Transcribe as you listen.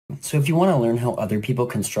So if you want to learn how other people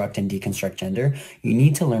construct and deconstruct gender, you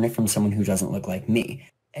need to learn it from someone who doesn't look like me.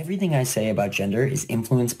 Everything I say about gender is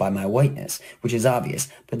influenced by my whiteness, which is obvious,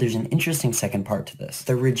 but there's an interesting second part to this.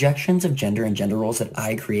 The rejections of gender and gender roles that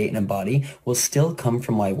I create and embody will still come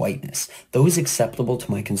from my whiteness, those acceptable to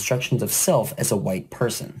my constructions of self as a white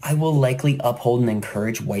person. I will likely uphold and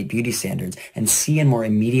encourage white beauty standards and see and more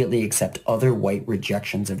immediately accept other white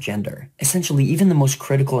rejections of gender. Essentially, even the most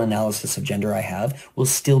critical analysis of gender I have will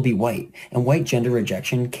still be white, and white gender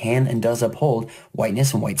rejection can and does uphold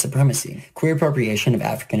whiteness and white supremacy. Queer appropriation of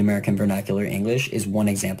African American vernacular English is one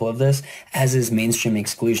example of this, as is mainstream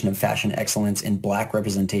exclusion of fashion excellence in black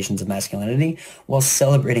representations of masculinity, while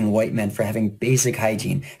celebrating white men for having basic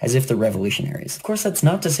hygiene as if they're revolutionaries. Of course, that's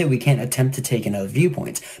not to say we can't attempt to take in other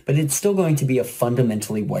viewpoints, but it's still going to be a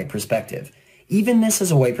fundamentally white perspective. Even this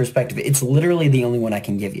is a white perspective. It's literally the only one I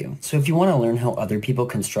can give you. So if you want to learn how other people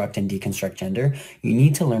construct and deconstruct gender, you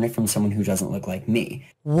need to learn it from someone who doesn't look like me.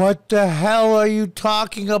 What the hell are you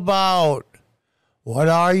talking about? What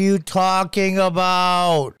are you talking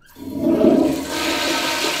about?